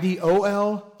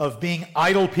 IDOL, of being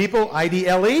idle people,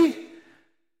 IDLE,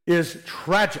 is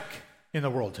tragic in the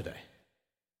world today.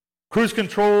 Cruise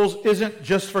controls isn't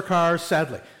just for cars,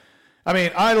 sadly. I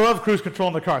mean, I love cruise control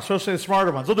in the car, especially the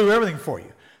smarter ones. They'll do everything for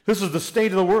you. This is the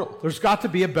state of the world. There's got to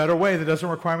be a better way that doesn't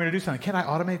require me to do something. Can I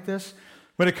automate this?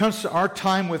 When it comes to our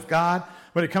time with God,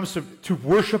 when it comes to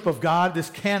worship of God,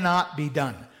 this cannot be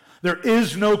done. There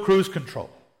is no cruise control.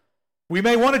 We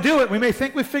may want to do it. We may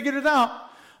think we figured it out.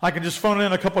 I can just phone it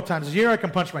in a couple of times a year. I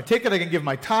can punch my ticket. I can give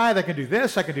my tithe. I can do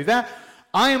this. I can do that.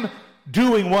 I am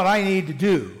doing what I need to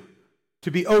do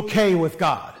to be okay with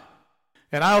God.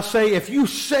 And I'll say, if you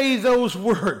say those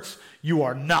words, you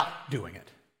are not doing it.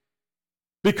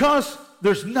 Because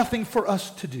there's nothing for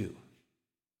us to do.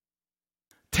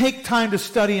 Take time to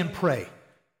study and pray.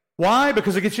 Why?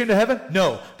 Because it gets you into heaven?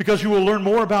 No, because you will learn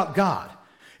more about God.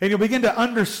 And you'll begin to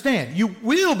understand. You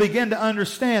will begin to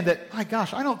understand that, my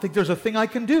gosh, I don't think there's a thing I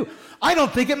can do. I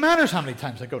don't think it matters how many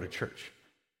times I go to church.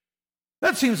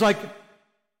 That seems like,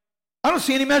 I don't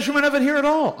see any measurement of it here at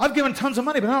all. I've given tons of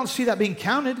money, but I don't see that being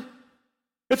counted.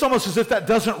 It's almost as if that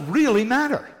doesn't really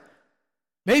matter.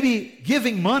 Maybe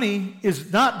giving money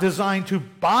is not designed to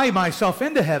buy myself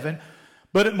into heaven,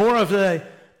 but more of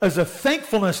as a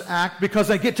thankfulness act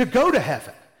because I get to go to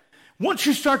heaven. Once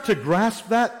you start to grasp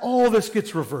that, all this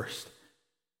gets reversed.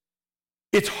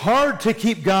 It's hard to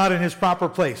keep God in his proper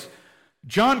place.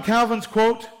 John Calvin's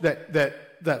quote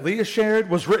that Leah shared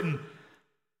was written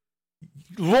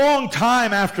long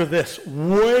time after this,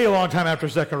 way long time after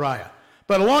Zechariah,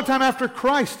 but a long time after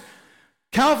Christ.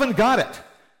 Calvin got it.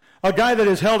 A guy that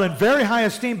is held in very high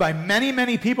esteem by many,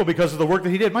 many people because of the work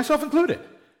that he did, myself included,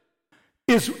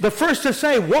 is the first to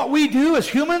say what we do as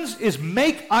humans is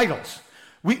make idols.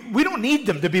 We don't need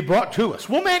them to be brought to us.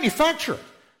 We'll manufacture it.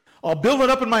 I'll build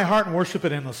it up in my heart and worship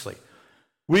it endlessly.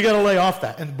 We got to lay off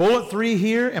that. And bullet 3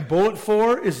 here and bullet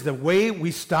 4 is the way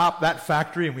we stop that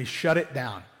factory and we shut it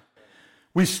down.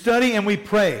 We study and we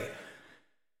pray.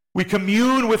 We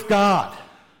commune with God.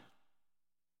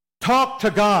 Talk to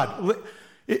God.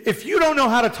 If you don't know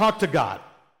how to talk to God,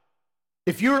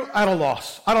 if you're at a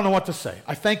loss, I don't know what to say.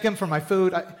 I thank him for my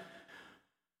food.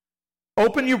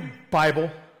 Open your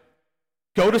Bible,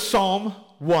 go to Psalm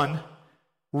 1,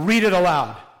 read it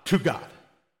aloud to God,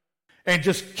 and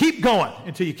just keep going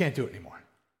until you can't do it anymore.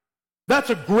 That's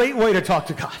a great way to talk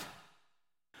to God.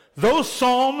 Those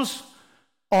Psalms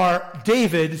are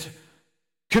David's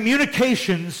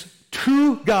communications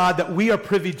to God that we are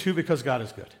privy to because God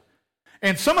is good.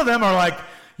 And some of them are like,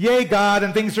 yea, God,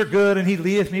 and things are good, and he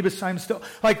leadeth me beside him still.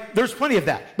 Like, there's plenty of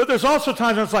that. But there's also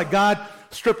times when it's like, God,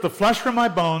 strip the flesh from my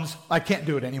bones. I can't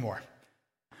do it anymore.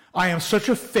 I am such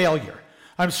a failure.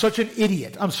 I'm such an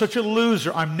idiot. I'm such a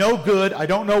loser. I'm no good. I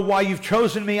don't know why you've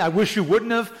chosen me. I wish you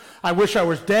wouldn't have. I wish I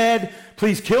was dead.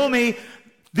 Please kill me.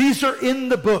 These are in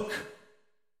the book.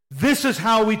 This is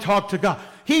how we talk to God.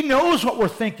 He knows what we're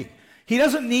thinking. He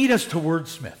doesn't need us to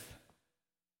wordsmith.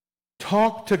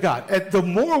 Talk to God. And the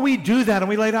more we do that and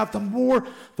we lay it out, the more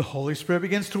the Holy Spirit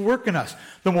begins to work in us.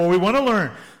 The more we want to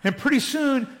learn. And pretty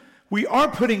soon, we are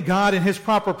putting God in his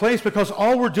proper place because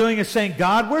all we're doing is saying,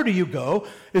 God, where do you go?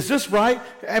 Is this right?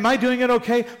 Am I doing it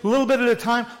okay? A little bit at a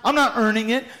time. I'm not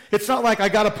earning it. It's not like I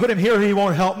got to put him here or he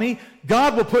won't help me.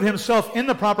 God will put himself in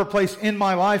the proper place in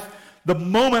my life the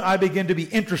moment I begin to be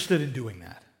interested in doing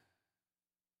that.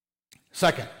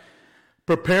 Second,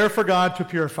 prepare for God to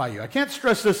purify you. I can't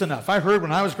stress this enough. I heard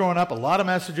when I was growing up a lot of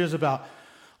messages about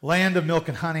land of milk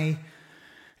and honey,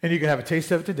 and you can have a taste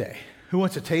of it today. Who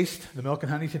wants to taste the milk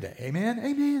and honey today? Amen,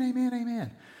 amen, amen,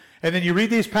 amen. And then you read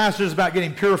these passages about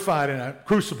getting purified in a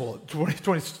crucible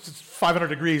at 500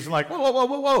 degrees, and like, whoa, whoa, whoa,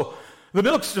 whoa, whoa. The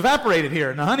milk's evaporated here,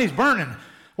 and the honey's burning.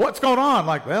 What's going on?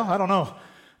 Like, well, I don't know.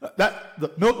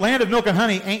 Land of milk and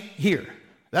honey ain't here.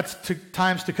 That's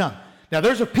times to come. Now,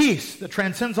 there's a peace that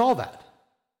transcends all that.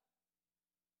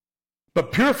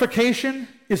 But purification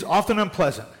is often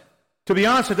unpleasant. To be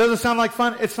honest, it doesn't sound like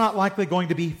fun. It's not likely going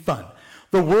to be fun.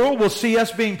 The world will see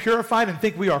us being purified and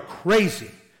think we are crazy.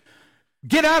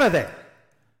 Get out of there.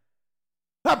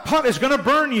 That pot is going to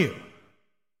burn you.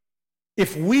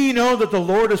 If we know that the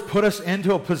Lord has put us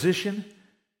into a position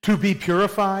to be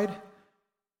purified,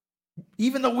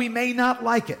 even though we may not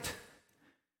like it,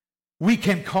 we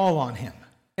can call on him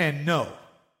and know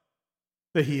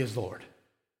that he is Lord,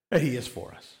 that he is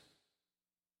for us.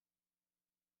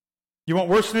 You want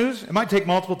worse news? It might take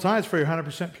multiple times for you're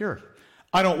 100% pure.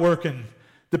 I don't work in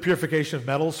the purification of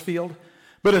metals field,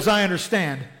 but as I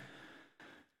understand,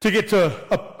 to get to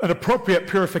an appropriate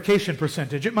purification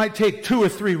percentage, it might take 2 or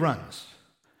 3 runs.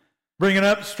 Bring it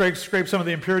up, scrape some of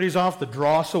the impurities off, the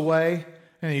dross away,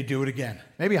 and then you do it again.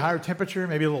 Maybe higher temperature,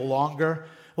 maybe a little longer.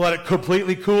 Let it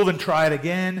completely cool, then try it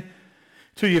again,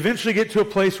 till you eventually get to a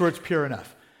place where it's pure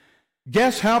enough.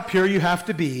 Guess how pure you have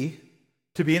to be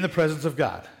in the presence of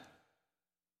God?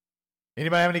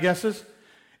 Anybody have any guesses?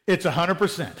 It's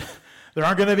 100%. There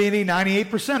aren't going to be any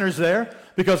 98%ers there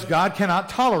because God cannot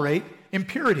tolerate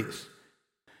impurities.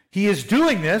 He is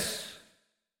doing this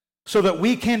so that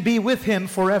we can be with him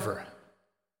forever.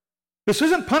 This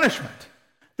isn't punishment.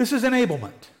 This is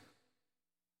enablement.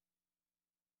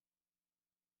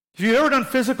 If you've ever done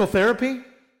physical therapy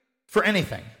for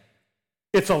anything,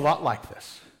 it's a lot like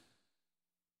this.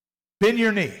 Bend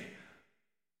your knee.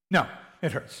 No,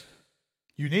 it hurts.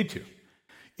 You need to.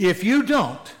 If you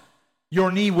don't, your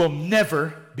knee will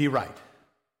never be right.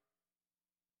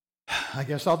 I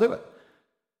guess I'll do it.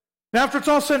 Now, after it's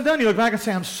all said and done, you look back and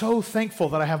say, I'm so thankful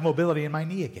that I have mobility in my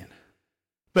knee again.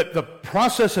 But the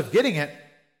process of getting it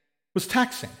was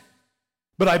taxing.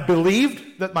 But I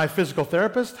believed that my physical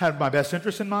therapist had my best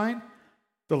interest in mind.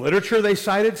 The literature they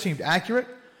cited seemed accurate.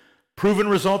 Proven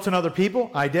results in other people.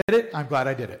 I did it. I'm glad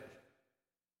I did it.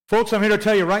 Folks, I'm here to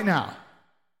tell you right now,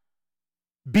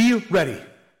 be ready.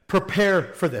 Prepare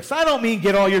for this. I don't mean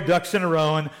get all your ducks in a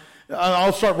row and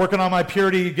I'll start working on my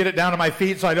purity, get it down to my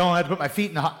feet so I don't have to put my feet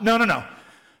in the hot. No.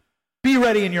 Be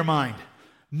ready in your mind.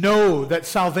 Know that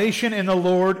salvation in the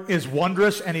Lord is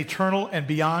wondrous and eternal and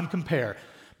beyond compare.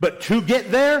 But to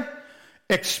get there,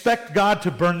 expect God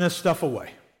to burn this stuff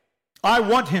away. I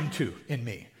want him to in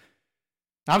me.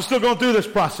 I'm still going through this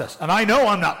process, and I know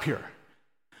I'm not pure.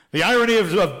 The irony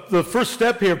of the first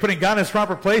step here, putting God in his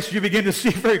proper place, you begin to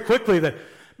see very quickly that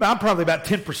I'm probably about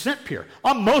 10% pure.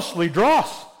 I'm mostly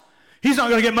dross. He's not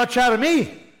going to get much out of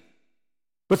me.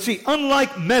 But see,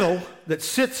 unlike metal that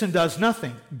sits and does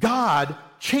nothing, God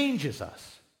changes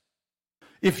us.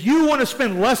 If you want to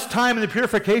spend less time in the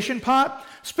purification pot,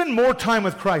 spend more time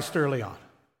with Christ early on.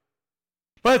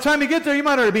 By the time you get there, you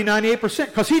might already be 98%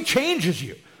 because he changes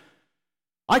you.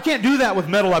 I can't do that with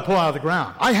metal I pull out of the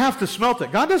ground. I have to smelt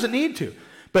it. God doesn't need to,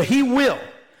 but he will.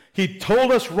 He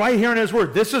told us right here in his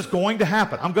word, this is going to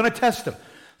happen. I'm going to test him.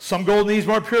 Some gold needs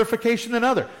more purification than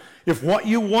other. If what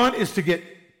you want is to get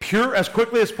pure as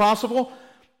quickly as possible,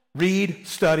 read,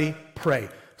 study, pray.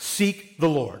 Seek the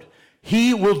Lord.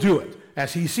 He will do it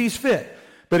as he sees fit.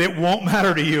 But it won't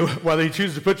matter to you whether he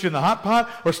chooses to put you in the hot pot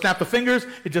or snap the fingers.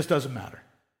 It just doesn't matter.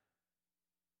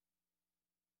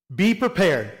 Be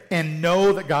prepared and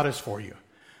know that God is for you.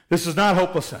 This is not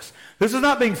hopelessness. This is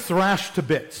not being thrashed to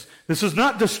bits. This is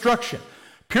not destruction.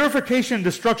 Purification and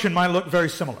destruction might look very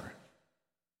similar.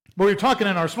 But we were talking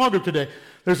in our small group today,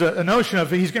 there's a notion of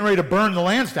he's getting ready to burn the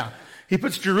lands down. He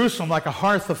puts Jerusalem like a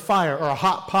hearth of fire or a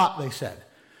hot pot, they said.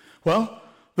 Well,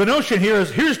 the notion here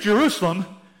is here's Jerusalem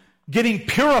getting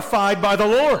purified by the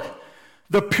Lord.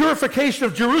 The purification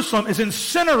of Jerusalem is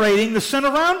incinerating the sin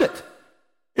around it.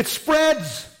 It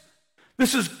spreads.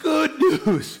 This is good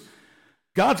news.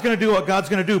 God's going to do what God's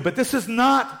going to do, but this is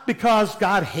not because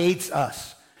God hates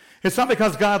us. It's not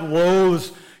because God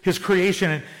loathes his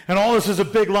creation and all this is a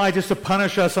big lie just to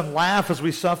punish us and laugh as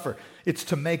we suffer. It's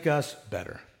to make us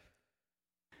better.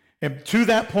 And to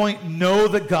that point, know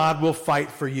that God will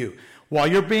fight for you. While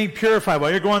you're being purified,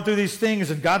 while you're going through these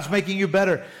things and God's making you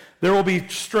better, there will be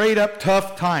straight up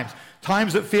tough times.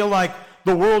 Times that feel like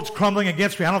the world's crumbling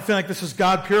against me. I don't feel like this is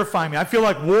God purifying me. I feel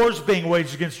like war's being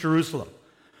waged against Jerusalem.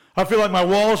 I feel like my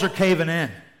walls are caving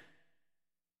in.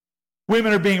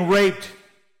 Women are being raped.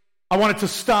 I want it to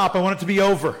stop. I want it to be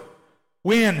over.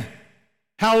 When?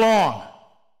 How long?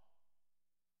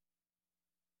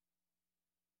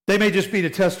 They may just be to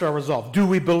test our resolve. Do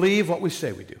we believe what we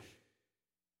say we do?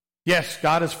 Yes,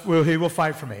 He will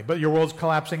fight for me, but your world's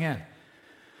collapsing in.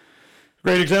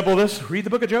 Great example of this, read the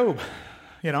book of Job.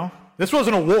 This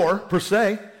wasn't a war per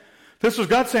se. This was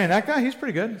God saying, that guy, he's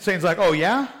pretty good. Satan's like, oh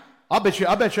yeah? I'll bet you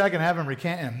I can have him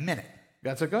recant in a minute.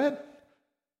 God said, go ahead.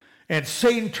 And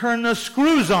Satan turned the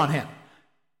screws on him.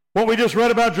 What we just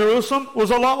read about Jerusalem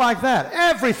was a lot like that.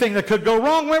 Everything that could go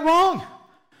wrong went wrong.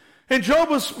 And Job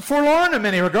was forlorn in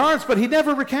many regards, but he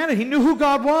never recanted. He knew who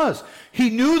God was. He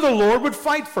knew the Lord would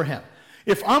fight for him.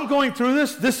 If I'm going through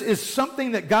this is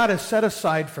something that God has set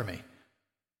aside for me.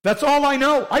 That's all I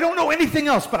know. I don't know anything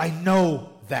else, but I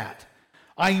know that.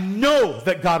 I know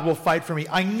that God will fight for me.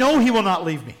 I know He will not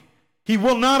leave me. He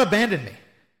will not abandon me.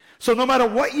 So no matter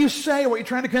what you say or what you're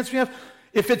trying to convince me of,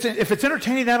 if it's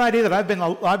entertaining that idea that I've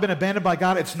been abandoned by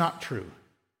God, it's not true.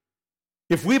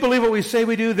 If we believe what we say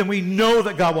we do, then we know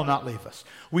that God will not leave us.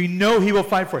 We know He will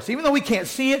fight for us. Even though we can't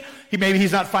see it, maybe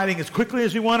He's not fighting as quickly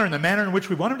as we want or in the manner in which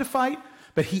we want Him to fight,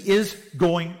 but He is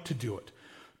going to do it.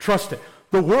 Trust it.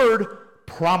 The Word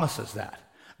promises that.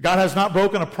 God has not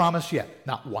broken a promise yet,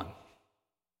 not one.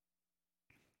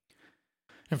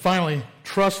 And finally,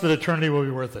 trust that eternity will be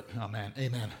worth it. Oh man,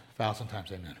 amen. 1,000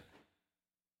 times amen.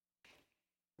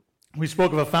 We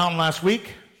spoke of a fountain last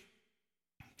week.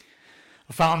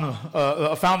 A fountain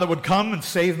that would come and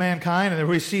save mankind, and then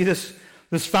we see this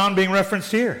fountain being referenced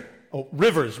here.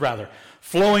 Rivers, rather,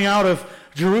 flowing out of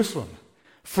Jerusalem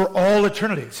for all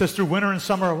eternity. It says through winter and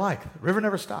summer alike. The river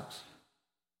never stops.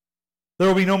 There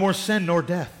will be no more sin nor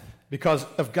death. Because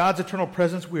of God's eternal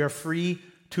presence, we are free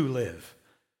to live.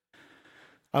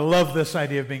 I love this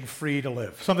idea of being free to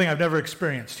live, something I've never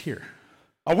experienced here.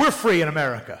 We're free in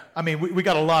America. I mean, we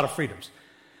got a lot of freedoms.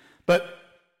 But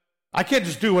I can't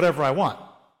just do whatever I want.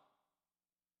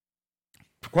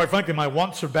 Quite frankly, my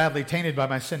wants are badly tainted by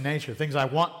my sin nature. Things I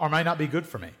want or might not be good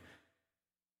for me.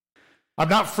 I'm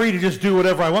not free to just do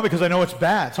whatever I want because I know it's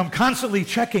bad. So I'm constantly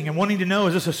checking and wanting to know,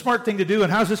 is this a smart thing to do?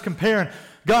 And how does this compare? And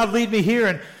God lead me here.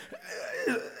 And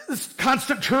this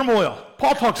constant turmoil.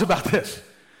 Paul talks about this.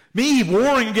 Me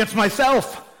warring against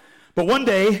myself. But one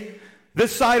day,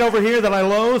 this side over here that I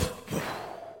loathe,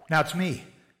 now it's me.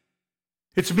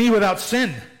 It's me without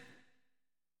sin.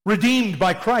 Redeemed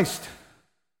by Christ.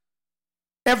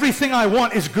 Everything I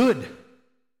want is good.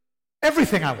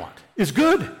 Everything I want is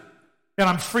good. And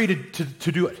I'm free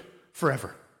to do it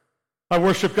forever. I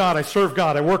worship God, I serve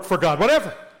God, I work for God,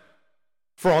 whatever.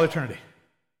 For all eternity.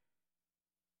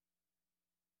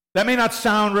 That may not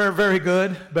sound very, very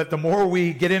good, but the more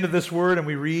we get into this word and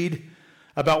we read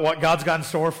about what God's got in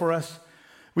store for us,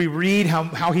 we read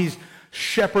how He's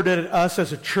shepherded us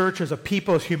as a church, as a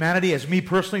people, as humanity, as me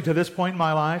personally to this point in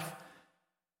my life,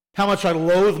 how much I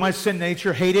loathe my sin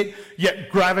nature, hate it, yet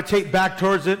gravitate back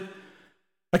towards it.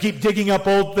 I keep digging up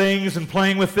old things and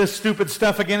playing with this stupid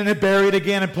stuff again and then bury it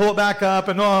again and pull it back up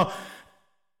and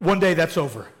one day that's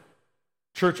over.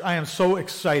 Church, I am so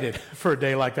excited for a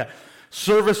day like that.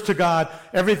 Service to God,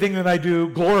 everything that I do,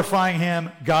 glorifying Him,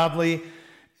 godly,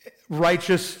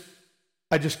 righteous,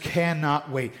 I just cannot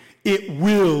wait. It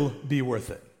will be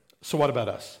worth it. So what about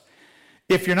us?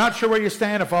 If you're not sure where you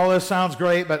stand, if all this sounds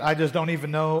great, but I just don't even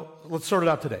know, let's sort it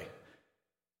out today.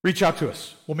 Reach out to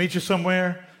us. We'll meet you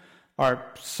somewhere. Our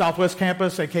Southwest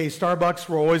campus, aka Starbucks,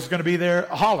 we're always going to be there.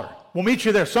 Holler. We'll meet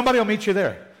you there. Somebody will meet you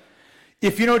there.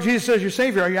 If you know Jesus as your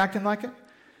Savior, are you acting like it?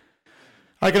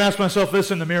 I can ask myself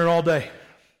this in the mirror all day.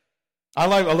 I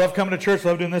love coming to church,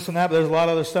 love doing this and that, but there's a lot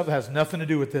of other stuff that has nothing to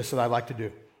do with this that I like to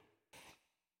do.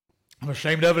 I'm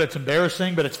ashamed of it. It's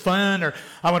embarrassing, but it's fun, or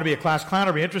I want to be a class clown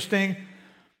or be interesting.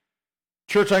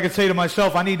 Church, I could say to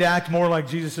myself, I need to act more like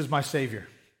Jesus is my Savior.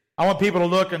 I want people to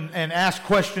look and ask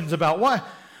questions about why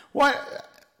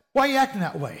are you acting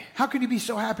that way? How can you be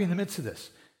so happy in the midst of this?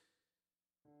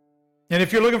 And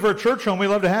if you're looking for a church home, we'd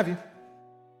love to have you.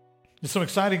 There's some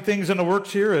exciting things in the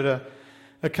works here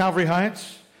at Calvary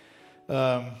Heights.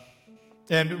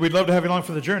 And we'd love to have you along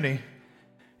for the journey.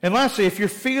 And lastly, if you're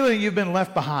feeling you've been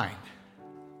left behind,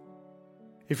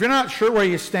 if you're not sure where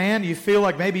you stand, you feel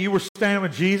like maybe you were standing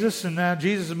with Jesus and now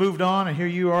Jesus has moved on and here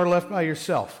you are left by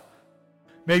yourself.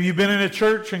 Maybe you've been in a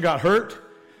church and got hurt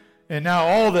and now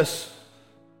all this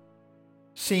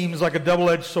seems like a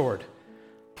double-edged sword.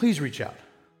 Please reach out.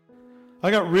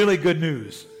 I got really good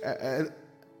news.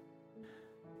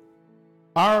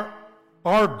 Our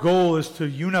goal is to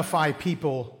unify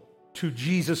people to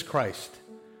Jesus Christ.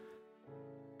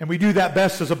 And we do that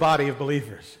best as a body of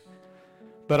believers.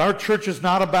 But our church is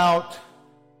not about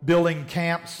building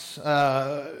camps,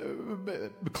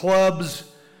 clubs,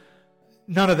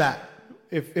 none of that.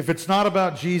 if it's not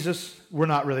about Jesus, we're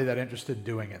not really that interested in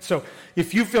doing it. So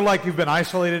if you feel like you've been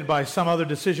isolated by some other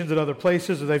decisions at other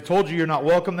places, or they've told you you're not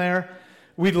welcome there,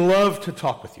 we'd love to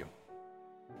talk with you.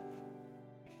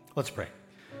 Let's pray.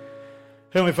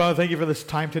 Heavenly Father, thank you for this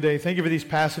time today. Thank you for these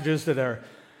passages that are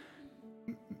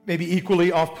maybe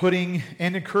equally off-putting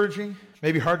and encouraging.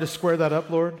 Maybe hard to square that up,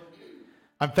 Lord.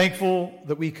 I'm thankful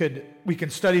that we can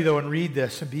study, though, and read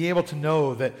this and be able to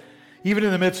know that even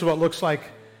in the midst of what looks like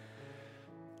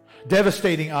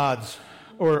devastating odds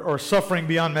or suffering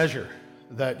beyond measure,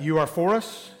 that you are for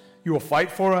us, you will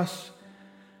fight for us,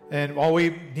 and all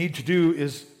we need to do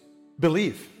is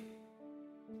believe,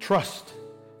 trust,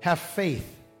 have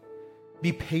faith,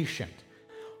 be patient,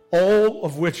 all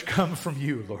of which come from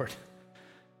you, Lord.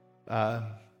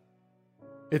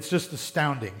 It's just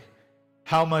astounding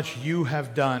how much you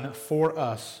have done for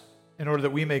us in order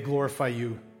that we may glorify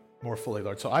you more fully,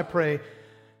 Lord. So I pray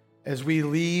as we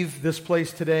leave this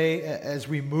place today, as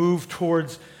we move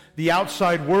towards the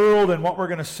outside world and what we're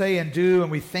going to say and do,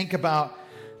 and we think about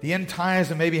the end times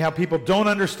and maybe how people don't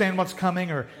understand what's coming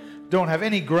or don't have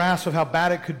any grasp of how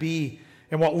bad it could be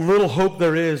and what little hope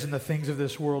there is in the things of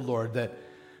this world, Lord,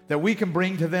 that we can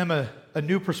bring to them a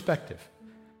new perspective,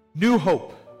 new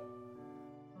hope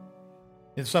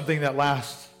in something that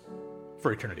lasts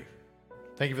for eternity.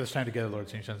 Thank you for this time together, Lord.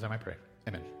 In your son's name I pray.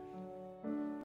 Amen.